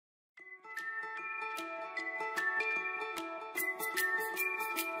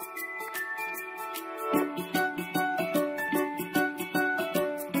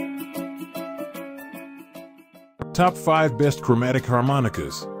Top 5 Best Chromatic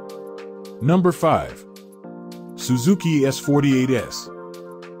Harmonicas. Number 5. Suzuki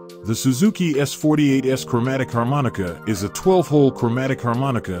S-48S. The Suzuki S-48S Chromatic Harmonica is a 12-hole chromatic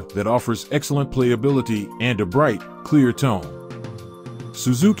harmonica that offers excellent playability and a bright, clear tone.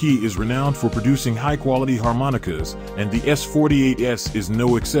 Suzuki is renowned for producing high-quality harmonicas, and the S-48S is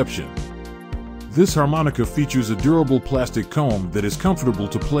no exception. This harmonica features a durable plastic comb that is comfortable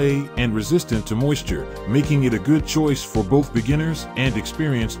to play and resistant to moisture, making it a good choice for both beginners and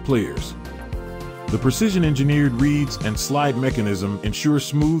experienced players. The precision-engineered reeds and slide mechanism ensure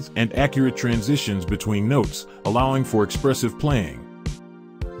smooth and accurate transitions between notes, allowing for expressive playing.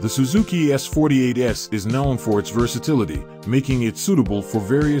 The Suzuki S-48S is known for its versatility, making it suitable for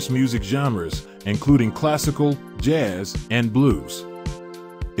various music genres, including classical, jazz, and blues.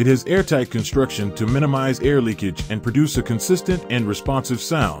 It has airtight construction to minimize air leakage and produce a consistent and responsive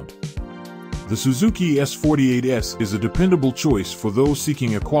sound. The Suzuki S-48S is a dependable choice for those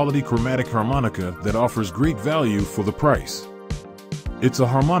seeking a quality chromatic harmonica that offers great value for the price. It's a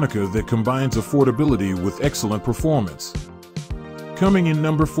harmonica that combines affordability with excellent performance. Coming in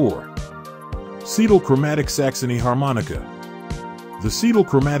number 4. Seydel Chromatic Saxony Harmonica. The Seydel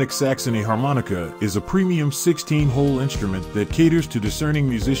Chromatic Saxony Harmonica is a premium 16-hole instrument that caters to discerning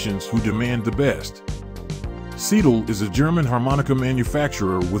musicians who demand the best. Seydel is a German harmonica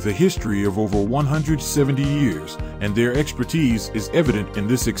manufacturer with a history of over 170 years, and their expertise is evident in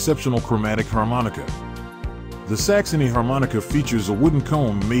this exceptional chromatic harmonica. The Saxony harmonica features a wooden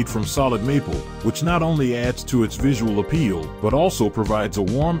comb made from solid maple, which not only adds to its visual appeal, but also provides a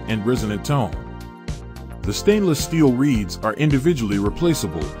warm and resonant tone. The stainless steel reeds are individually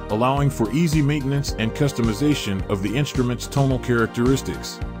replaceable, allowing for easy maintenance and customization of the instrument's tonal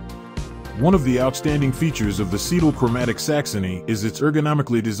characteristics. One of the outstanding features of the Seydel Chromatic Saxony is its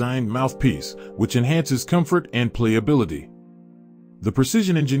ergonomically designed mouthpiece, which enhances comfort and playability. The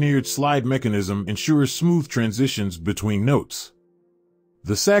precision-engineered slide mechanism ensures smooth transitions between notes.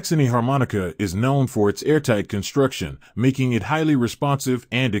 The Saxony harmonica is known for its airtight construction, making it highly responsive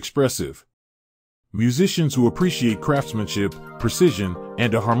and expressive. Musicians who appreciate craftsmanship, precision,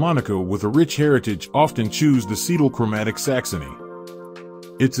 and a harmonica with a rich heritage often choose the Seydel Chromatic Saxony.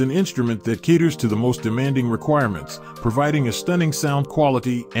 It's an instrument that caters to the most demanding requirements, providing a stunning sound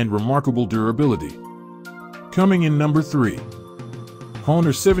quality and remarkable durability. Coming in number 3.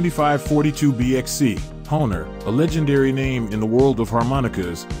 Hohner 7542BXC. Hohner, a legendary name in the world of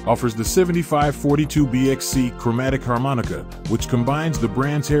harmonicas, offers the 7542BXC chromatic harmonica, which combines the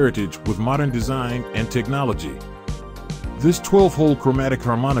brand's heritage with modern design and technology. This 12-hole chromatic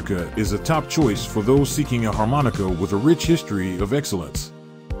harmonica is a top choice for those seeking a harmonica with a rich history of excellence.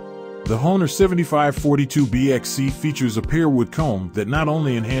 The Hohner 7542BXC features a pearwood comb that not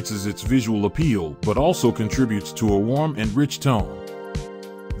only enhances its visual appeal, but also contributes to a warm and rich tone.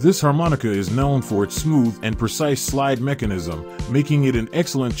 This harmonica is known for its smooth and precise slide mechanism, making it an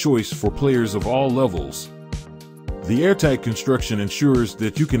excellent choice for players of all levels. The airtight construction ensures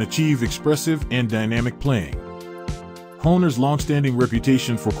that you can achieve expressive and dynamic playing. Hohner's long-standing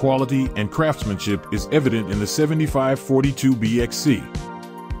reputation for quality and craftsmanship is evident in the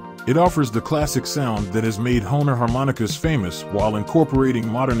 7542BXC. It offers the classic sound that has made Hohner harmonicas famous while incorporating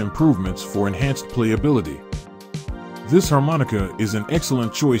modern improvements for enhanced playability. This harmonica is an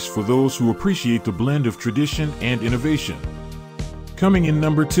excellent choice for those who appreciate the blend of tradition and innovation. Coming in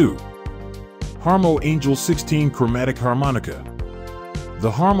number 2. Harmo Angel 16 Chromatic Harmonica.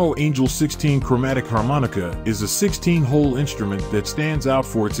 The Harmo Angel 16 Chromatic Harmonica is a 16-hole instrument that stands out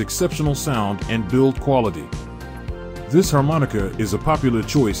for its exceptional sound and build quality. This harmonica is a popular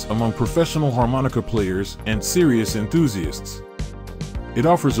choice among professional harmonica players and serious enthusiasts. It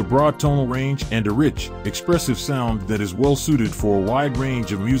offers a broad tonal range and a rich, expressive sound that is well suited for a wide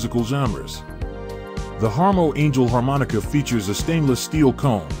range of musical genres. The Harmo Angel harmonica features a stainless steel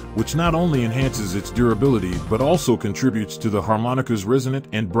comb, which not only enhances its durability but also contributes to the harmonica's resonant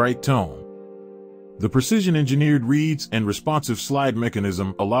and bright tone. The precision-engineered reeds and responsive slide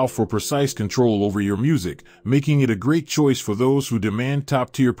mechanism allow for precise control over your music, making it a great choice for those who demand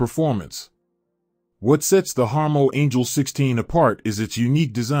top-tier performance. What sets the Harmo Angel 16 apart is its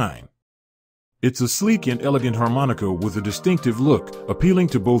unique design. It's a sleek and elegant harmonica with a distinctive look, appealing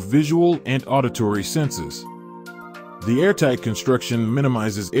to both visual and auditory senses. The airtight construction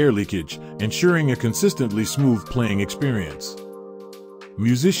minimizes air leakage, ensuring a consistently smooth playing experience.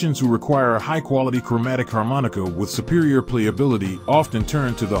 Musicians who require a high-quality chromatic harmonica with superior playability often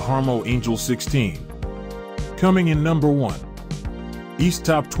turn to the Harmo Angel 16. Coming in number 1.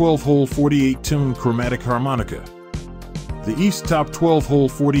 Easttop 12-hole 48-tune chromatic harmonica. The Easttop 12-hole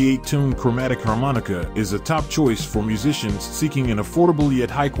 48-tune chromatic harmonica is a top choice for musicians seeking an affordable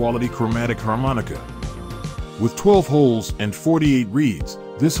yet high-quality chromatic harmonica. With 12 holes and 48 reeds,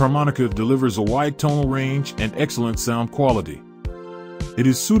 this harmonica delivers a wide tonal range and excellent sound quality. It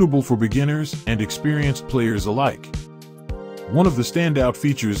is suitable for beginners and experienced players alike. One of the standout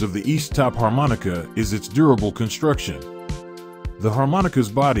features of the Easttop harmonica is its durable construction. The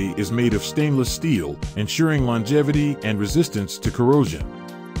harmonica's body is made of stainless steel, ensuring longevity and resistance to corrosion.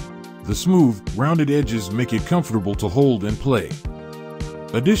 The smooth, rounded edges make it comfortable to hold and play.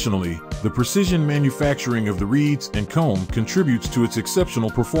 Additionally, the precision manufacturing of the reeds and comb contributes to its exceptional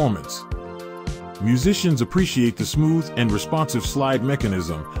performance. Musicians appreciate the smooth and responsive slide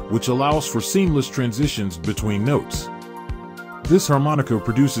mechanism, which allows for seamless transitions between notes. This harmonica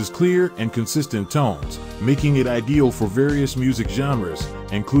produces clear and consistent tones, making it ideal for various music genres,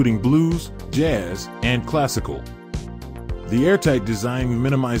 including blues, jazz, and classical. The airtight design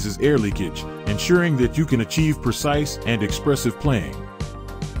minimizes air leakage, ensuring that you can achieve precise and expressive playing.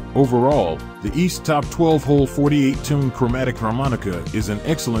 Overall, the Easttop 12-hole 48-tune chromatic harmonica is an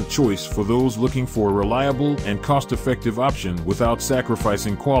excellent choice for those looking for a reliable and cost-effective option without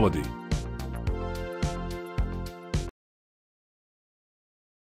sacrificing quality.